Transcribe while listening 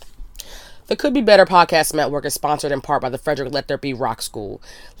The Could Be Better Podcast Network is sponsored in part by the Frederick Let There Be Rock School.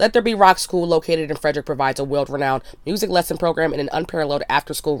 Let There Be Rock School, located in Frederick, provides a world-renowned music lesson program and an unparalleled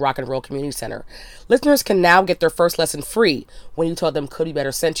after-school rock and roll community center. Listeners can now get their first lesson free when you tell them Could Be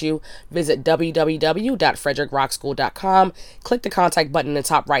Better sent you. Visit www.frederickrockschool.com, click the contact button in the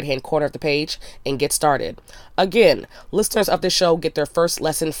top right-hand corner of the page, and get started. Again, listeners of the show get their first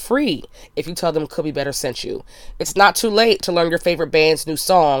lesson free if you tell them Could Be Better sent you. It's not too late to learn your favorite band's new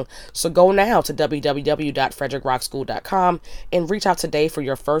song, so go now to www.frederickrockschool.com and reach out today for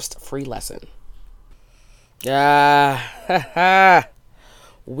your first free lesson.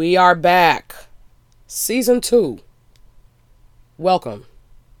 We are back. Season 2. Welcome.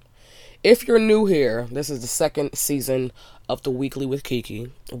 If you're new here, this is the second season of The Weekly with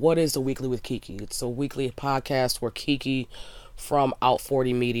Kiki. What is The Weekly with Kiki? It's a weekly podcast where Kiki from Out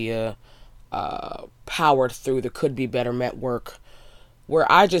 40 Media, powered through the Could Be Better network,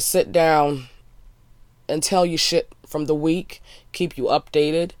 where I just sit down and tell you shit from the week, keep you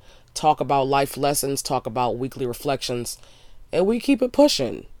updated, talk about life lessons, talk about weekly reflections, and we keep it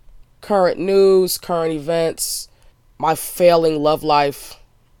pushing. Current news, current events, my failing love life,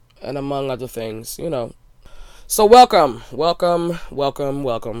 and among other things, you know. So welcome. What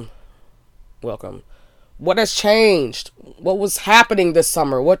has changed? What was happening this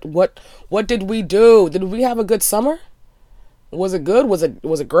summer? What did we do? Did we have a good summer? Was it good? Was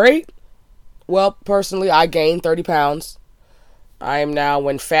it great? Well, personally, I gained 30 pounds. I am now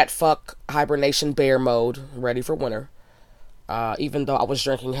in fat fuck hibernation bear mode, ready for winter. Even though I was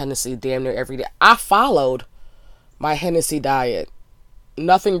drinking Hennessy damn near every day, I followed my Hennessy diet.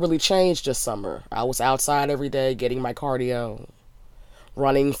 Nothing really changed this summer. I was outside every day getting my cardio,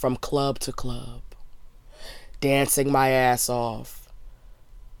 running from club to club, dancing my ass off,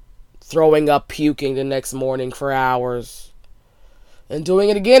 throwing up, puking the next morning for hours, and doing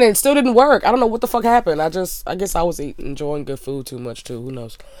it again, and it still didn't work. I don't know what the fuck happened. I guess I was enjoying good food too much too. Who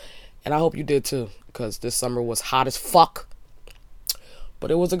knows? And I hope you did too, because this summer was hot as fuck.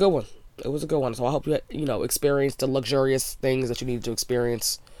 But it was a good one. So I hope you experienced the luxurious things that you needed to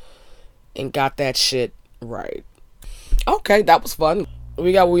experience and got that shit right. Okay, that was fun.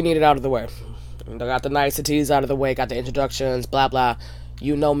 We got what we needed out of the way. I got the niceties out of the way, got the introductions, blah, blah.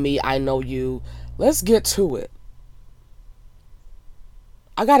 You know me, I know you. Let's get to it.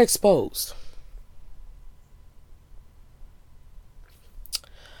 I got exposed.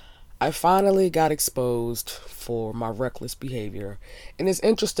 I finally got exposed for my reckless behavior. And it's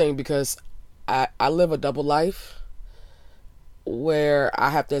interesting because I live a double life where I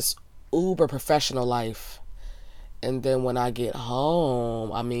have this uber professional life. And then when I get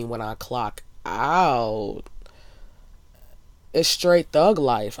home, when I clock out, it's straight thug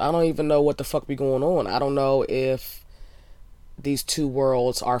life. I don't even know what the fuck be going on. I don't know if these two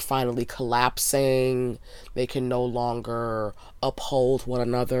worlds are finally collapsing. They can no longer uphold one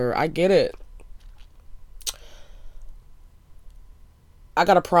another. I get it. I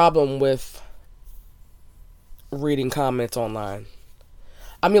got a problem with reading comments online.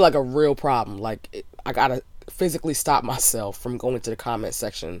 Like a real problem. Like, I gotta physically stop myself from going to the comment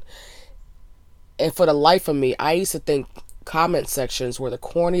section. And for the life of me, I used to think comment sections were the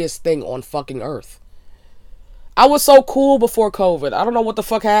corniest thing on fucking earth. I was so cool before COVID. I don't know what the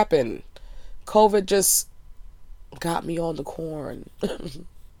fuck happened. COVID just got me on the corn.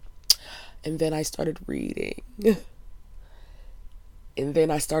 And then I started reading. And then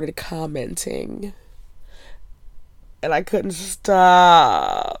I started commenting. And I couldn't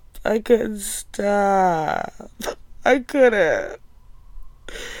stop. I couldn't.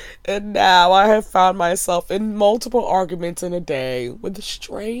 And now I have found myself in multiple arguments in a day with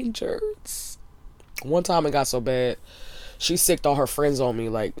strangers. One time it got so bad, she sicked all her friends on me.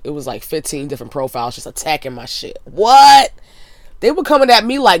 Like, it was like 15 different profiles just attacking my shit. What? They were coming at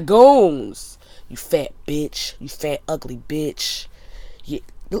me like goons. You fat bitch. You fat ugly bitch.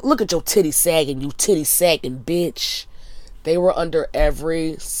 Look at your titty sagging, you titty sagging bitch. They were under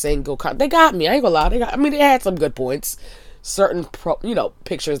every single they got me. I ain't gonna lie. They had some good points. Certain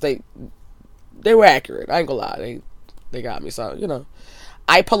pictures, they were accurate. I ain't gonna lie. They got me. So,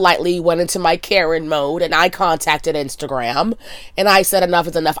 I politely went into my Karen mode and I contacted Instagram and I said enough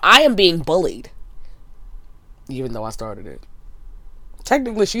is enough. I am being bullied. Even though I started it.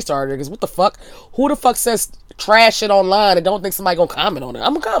 Technically she started it, because what the fuck? Who the fuck says trash shit online and don't think somebody gonna comment on it?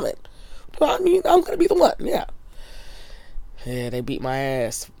 I'm gonna comment. I'm gonna be the one. Yeah. Yeah, they beat my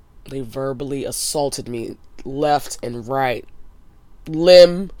ass. They verbally assaulted me left and right.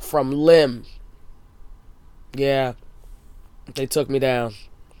 Limb from limb. Yeah. They took me down.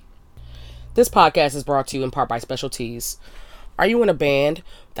 This podcast is brought to you in part by Special Tees. Are you in a band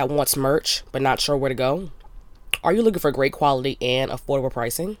that wants merch but not sure where to go? Are you looking for great quality and affordable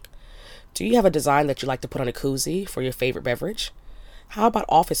pricing? Do you have a design that you like to put on a koozie for your favorite beverage? How about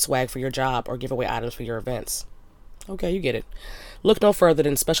office swag for your job or giveaway items for your events? Okay, you get it. Look no further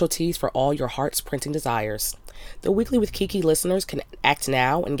than specialties for all your heart's printing desires. The Weekly with Kiki listeners can act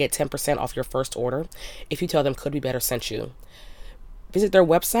now and get 10% off your first order if you tell them Could Be Better sent you. Visit their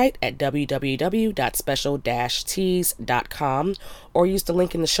website at www.special-tees.com or use the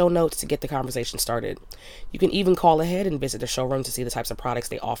link in the show notes to get the conversation started. You can even call ahead and visit the showroom to see the types of products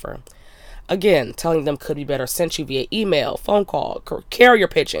they offer. Again, telling them Could Be Better sent you via email, phone call, carrier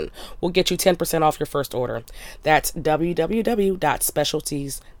pigeon will get you 10% off your first order. That's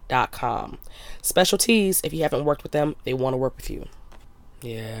www.specialtees.com. Special Tees, if you haven't worked with them, they want to work with you.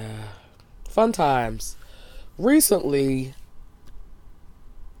 Yeah. Fun times. Recently,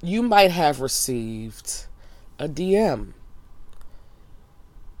 you might have received a DM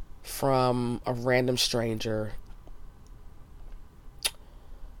from a random stranger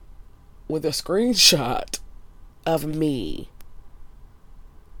with a screenshot of me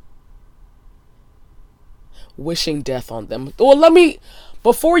wishing death on them. Well,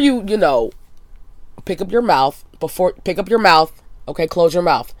 before you pick up your mouth, okay, close your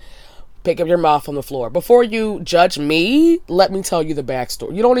mouth. Pick up your mouth on the floor. Before you judge me, let me tell you the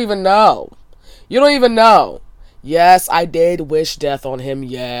backstory. You don't even know. Yes, I did wish death on him.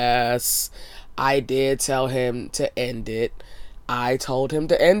 Yes, I did tell him to end it. I told him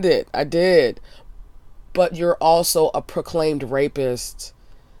to end it. I did. But you're also a proclaimed rapist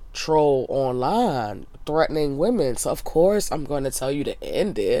troll online, threatening women. So, of course, I'm going to tell you to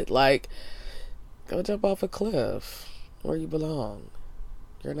end it. Like, go jump off a cliff where you belong.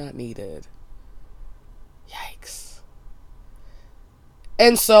 You're not needed. Yikes.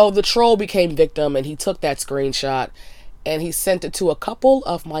 And so the troll became victim, and he took that screenshot and he sent it to a couple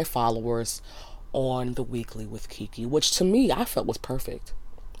of my followers on the Weekly with Kiki, which to me I felt was perfect.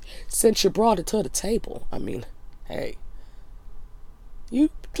 Since you brought it to the table, I mean, hey,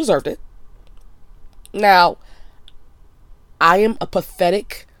 you deserved it. Now, I am a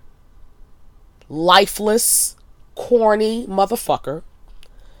pathetic, lifeless, corny motherfucker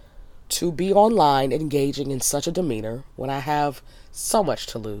to be online engaging in such a demeanor when I have so much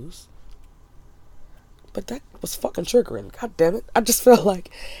to lose. But that was fucking triggering. God damn it. I just feel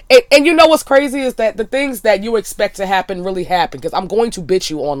like... And you know what's crazy is that the things that you expect to happen really happen. Because I'm going to bitch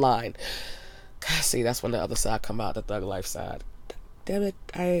you online. God, see, that's when the other side come out. The thug life side. Damn it.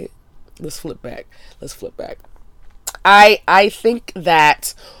 Let's flip back. I think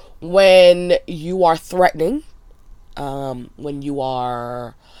that when you are threatening... when you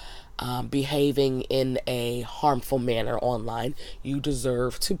are... behaving in a harmful manner online, you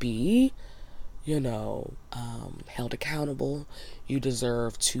deserve to be, held accountable. You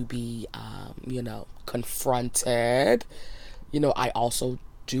deserve to be, confronted. I also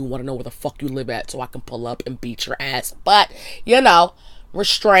do want to know where the fuck you live at so I can pull up and beat your ass. But,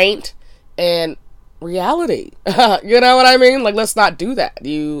 restraint and reality. You know what I mean? Like, let's not do that.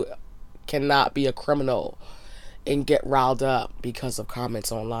 You cannot be a criminal and get riled up because of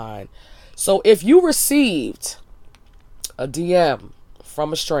comments online. So if you received a DM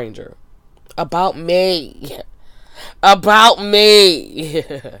from a stranger about me,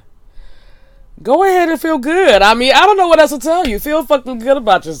 go ahead and feel good. I mean, I don't know what else to tell you. Feel fucking good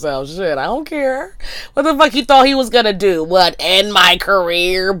about yourself. Shit, I don't care. What the fuck you thought he was gonna do? What, end my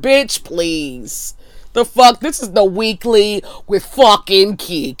career? Bitch, please. The fuck? This is the Weekly with fucking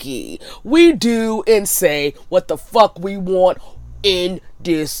Kiki. We do and say what the fuck we want in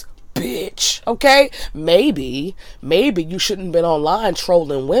this bitch. Okay? Maybe you shouldn't have been online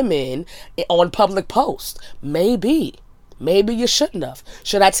trolling women on public posts. Maybe you shouldn't have.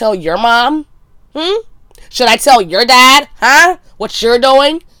 Should I tell your mom? Should I tell your dad? Huh? What you're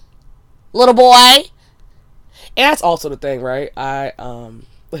doing? Little boy? And that's also the thing, right?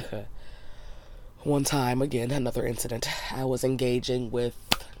 One time, again, another incident, I was engaging with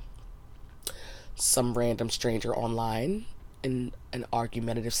some random stranger online in an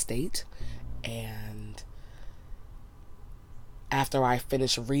argumentative state, and after I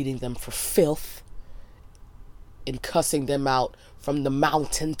finished reading them for filth and cussing them out from the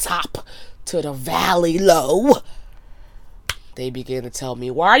mountaintop to the valley low, they began to tell me,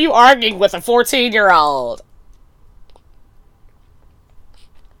 why are you arguing with a 14-year-old?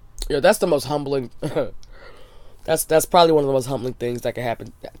 Yeah, that's the most humbling. That's probably one of the most humbling things that can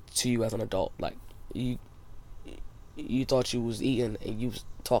happen to you as an adult. Like, you thought you was eating and you was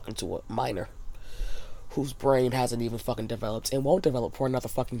talking to a minor whose brain hasn't even fucking developed and won't develop for another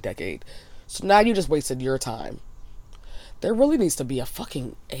fucking decade. So now you just wasted your time. There really needs to be a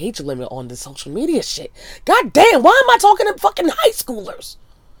fucking age limit on this social media shit. God damn, why am I talking to fucking high schoolers?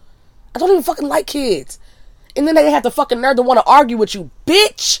 I don't even fucking like kids. And then they have the fucking nerve to want to argue with you,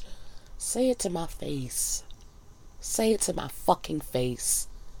 bitch. Say it to my face. Say it to my fucking face.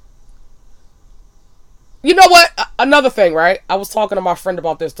 You know what? Another thing, right? I was talking to my friend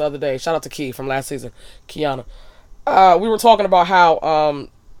about this the other day. Shout out to Key from last season, Kiana. We were talking about how,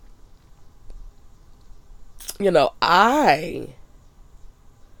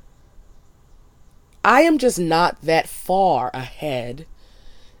 I am just not that far ahead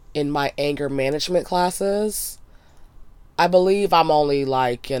in my anger management classes. I believe I'm only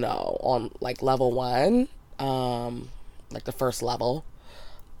on level 1, like the first level.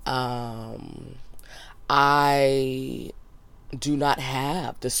 I do not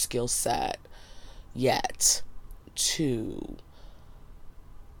have the skill set yet to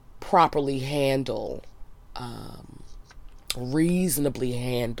properly handle, reasonably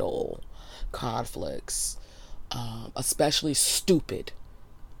handle conflicts, especially stupid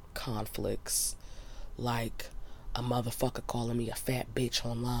conflicts, like a motherfucker calling me a fat bitch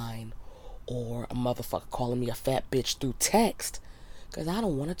online, or a motherfucker calling me a fat bitch through text, because I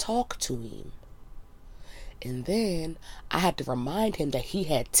don't want to talk to him. And then I had to remind him that he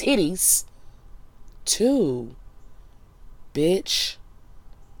had titties too. Bitch,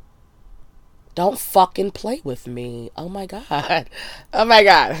 don't fucking play with me. Oh my God. Oh my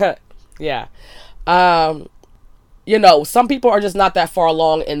God. Yeah. Some people are just not that far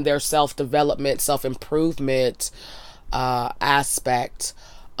along in their self-development, self-improvement aspect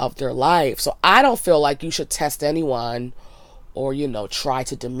of their life. So I don't feel like you should test anyone or, try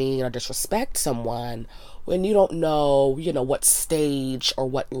to demean or disrespect someone when you don't know, what stage or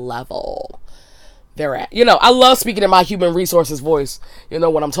what level they're at. I love speaking in my human resources voice,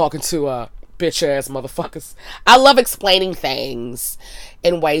 when I'm talking to bitch ass motherfuckers. I love explaining things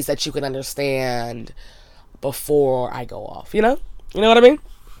in ways that you can understand before I go off, You know what I mean?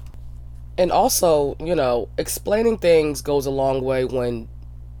 And also, explaining things goes a long way when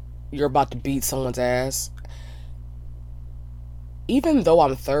you're about to beat someone's ass. Even though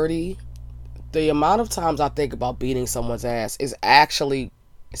I'm 30, the amount of times I think about beating someone's ass is actually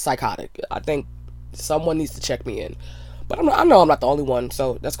psychotic. I think someone needs to check me in. But I know I'm not the only one,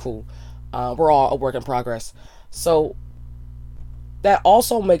 so that's cool. We're all a work in progress. So that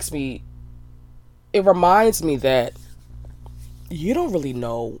also it reminds me that you don't really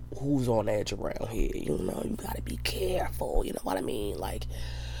know who's on edge around here. You gotta be careful. You know what I mean? Like,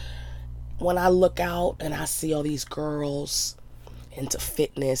 when I look out and I see all these girls into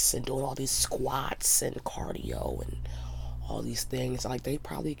fitness and doing all these squats and cardio and all these things, like, they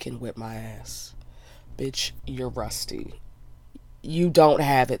probably can whip my ass. Bitch, you're rusty. You don't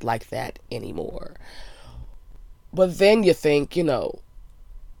have it like that anymore. But then you think, you don't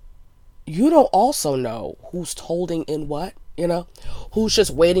also know who's holding in what, who's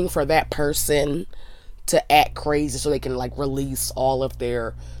just waiting for that person to act crazy so they can release all of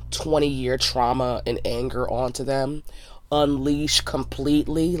their 20-year trauma and anger onto them, unleash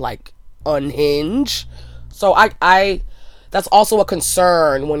completely, unhinge. So I that's also a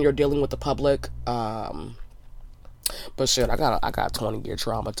concern when you're dealing with the public. But shit, I got 20-year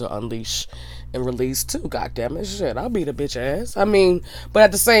trauma to unleash and release too. God damn it, shit, I'll beat a bitch ass. I mean, but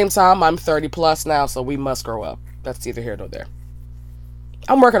at the same time, I'm 30 plus now, so we must grow up. That's neither here nor there.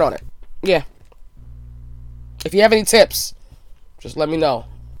 I'm working on it. Yeah. If you have any tips, just let me know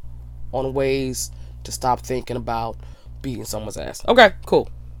on ways to stop thinking about beating someone's ass. Okay, cool.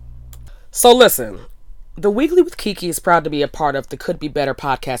 So listen, the Weekly with Kiki is proud to be a part of the Could Be Better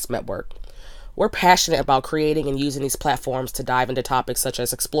podcast network. We're passionate about creating and using these platforms to dive into topics such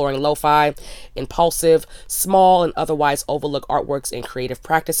as exploring lo-fi, impulsive, small, and otherwise overlooked artworks and creative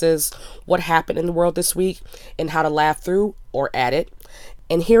practices, what happened in the world this week, and how to laugh through or at it,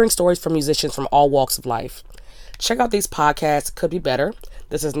 and hearing stories from musicians from all walks of life. Check out these podcasts, Could Be Better.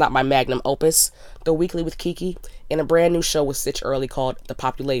 This is not my magnum opus, The Weekly with Kiki, and a brand new show with Stitch Early called The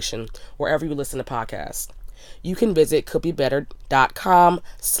Population, wherever you listen to podcasts. You can visit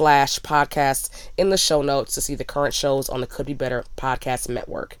couldbebetter.com/podcast in the show notes to see the current shows on the Could Be Better podcast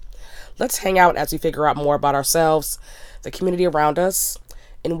network. Let's hang out as we figure out more about ourselves, the community around us,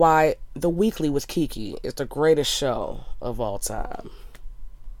 and why The Weekly with Kiki is the greatest show of all time.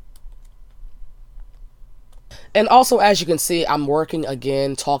 And also, as you can see, I'm working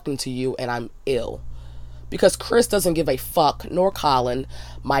again, talking to you, and I'm ill. Because Chris doesn't give a fuck, nor Colin,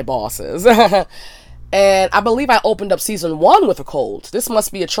 my bosses. And I believe I opened up season 1 with a cold. This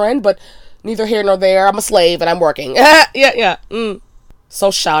must be a trend, but neither here nor there. I'm a slave and I'm working. Yeah. So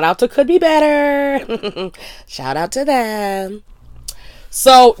shout out to Could Be Better. Shout out to them.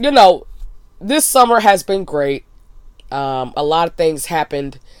 So, this summer has been great. A lot of things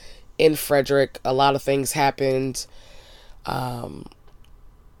happened in Frederick. A lot of things happened in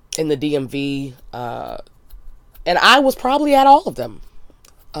the DMV. And I was probably at all of them.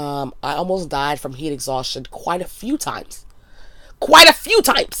 I almost died from heat exhaustion quite a few times. Quite a few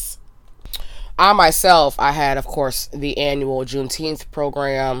times! I had, of course, the annual Juneteenth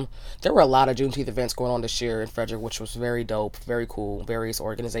program. There were a lot of Juneteenth events going on this year in Frederick, which was very dope, very cool. Various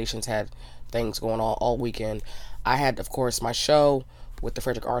organizations had things going on all weekend. I had, of course, my show with the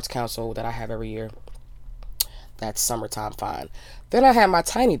Frederick Arts Council that I have every year. That's summertime fine. Then I had my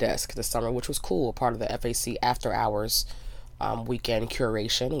tiny desk this summer, which was cool, a part of the FAC After Hours weekend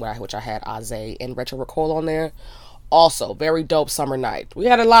curation, which I had Aze and Retro Recall on there. Also, very dope summer night. We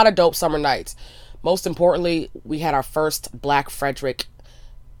had a lot of dope summer nights. Most importantly, we had our first Black Frederick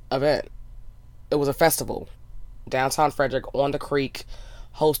event. It was a festival. Downtown Frederick on the creek,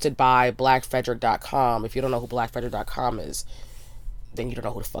 hosted by blackfrederick.com. If you don't know who blackfrederick.com is, then you don't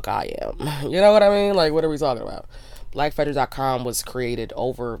know who the fuck I am. You know what I mean? Like, what are we talking about? Blackfrederick.com was created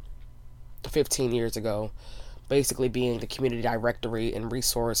over 15 years ago, basically being the community directory and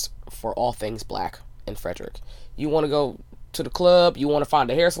resource for all things black in Frederick. You want to go to the club, you want to find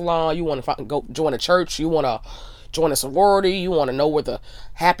a hair salon, you want to go join a church, you want to join a sorority, you want to know where the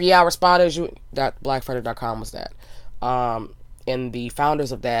happy hour spot is, that blackfrederick.com was that. And the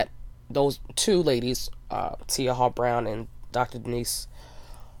founders of that, those two ladies, Tia Hall Brown and Dr. Denise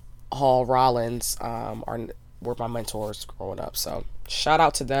Hall Rollins, were my mentors growing up. So shout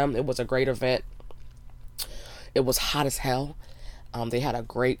out to them. It was a great event. It was hot as hell. They had a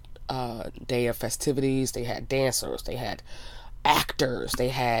great day of festivities. They had dancers, they had actors, they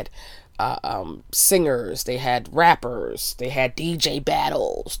had singers, they had rappers, they had DJ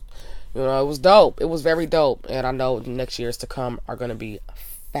battles. It was dope. It was very dope, and I know the next years to come are going to be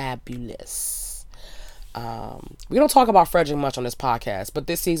fabulous. We don't talk about Frederick much on this podcast, but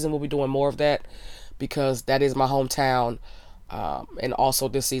this season we'll be doing more of that because that is my hometown, and also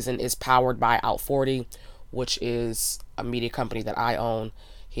this season is powered by Out 40, which is a media company that I own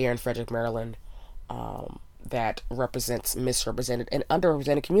here in Frederick, Maryland, that represents misrepresented and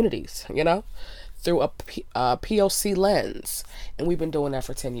underrepresented communities, through a POC lens. And we've been doing that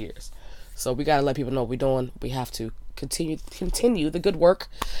for 10 years. So we got to let people know what we're doing. We have to continue the good work.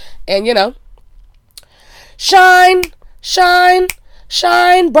 And, shine, shine,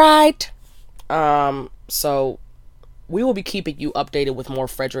 shine bright. So we will be keeping you updated with more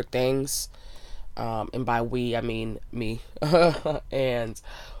Frederick things. And by we, I mean me. And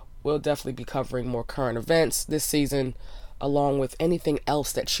we'll definitely be covering more current events this season, along with anything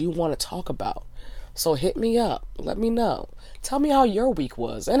else that you want to talk about. So hit me up. Let me know. Tell me how your week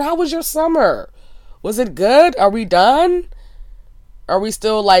was. And how was your summer? Was it good? Are we done? Are we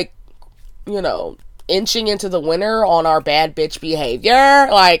still inching into the winter on our bad bitch behavior?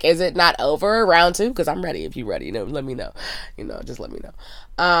 Is it not over round 2? Because I'm ready if you're ready. Let me know. Just let me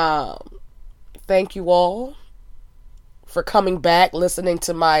know. Thank you all for coming back, listening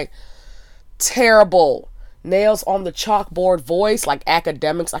to my terrible nails on the chalkboard voice, like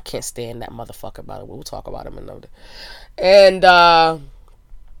academics. I can't stand that motherfucker, by the way. We'll talk about him another day. And,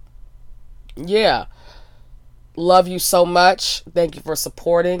 yeah. Love you so much. Thank you for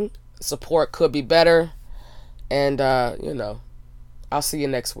supporting. Support could be better. And, I'll see you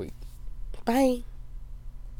next week. Bye.